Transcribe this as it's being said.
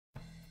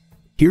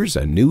Here's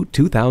a new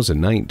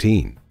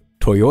 2019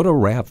 Toyota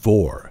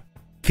RAV4.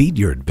 Feed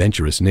your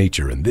adventurous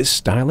nature in this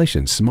stylish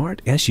and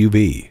smart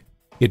SUV.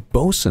 It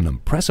boasts an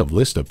impressive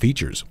list of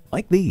features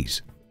like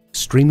these: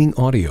 streaming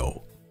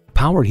audio,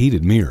 power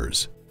heated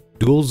mirrors,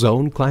 dual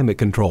zone climate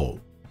control,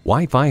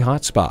 Wi-Fi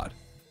hotspot,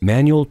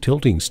 manual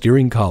tilting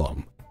steering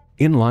column,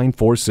 inline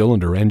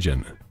 4-cylinder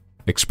engine,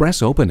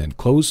 express open and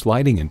closed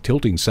sliding and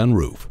tilting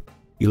sunroof,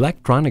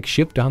 electronic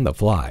shift on the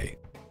fly,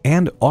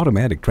 and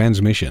automatic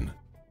transmission.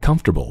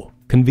 Comfortable,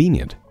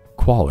 convenient,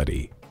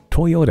 quality.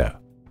 Toyota.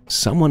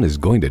 Someone is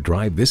going to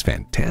drive this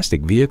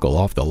fantastic vehicle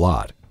off the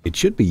lot. It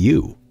should be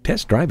you.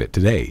 Test drive it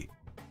today.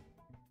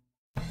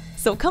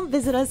 So come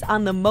visit us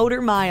on the Motor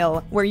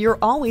Mile, where you're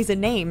always a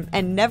name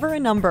and never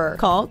a number.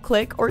 Call,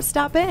 click, or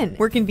stop in.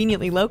 We're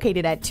conveniently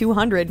located at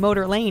 200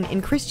 Motor Lane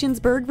in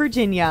Christiansburg,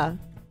 Virginia.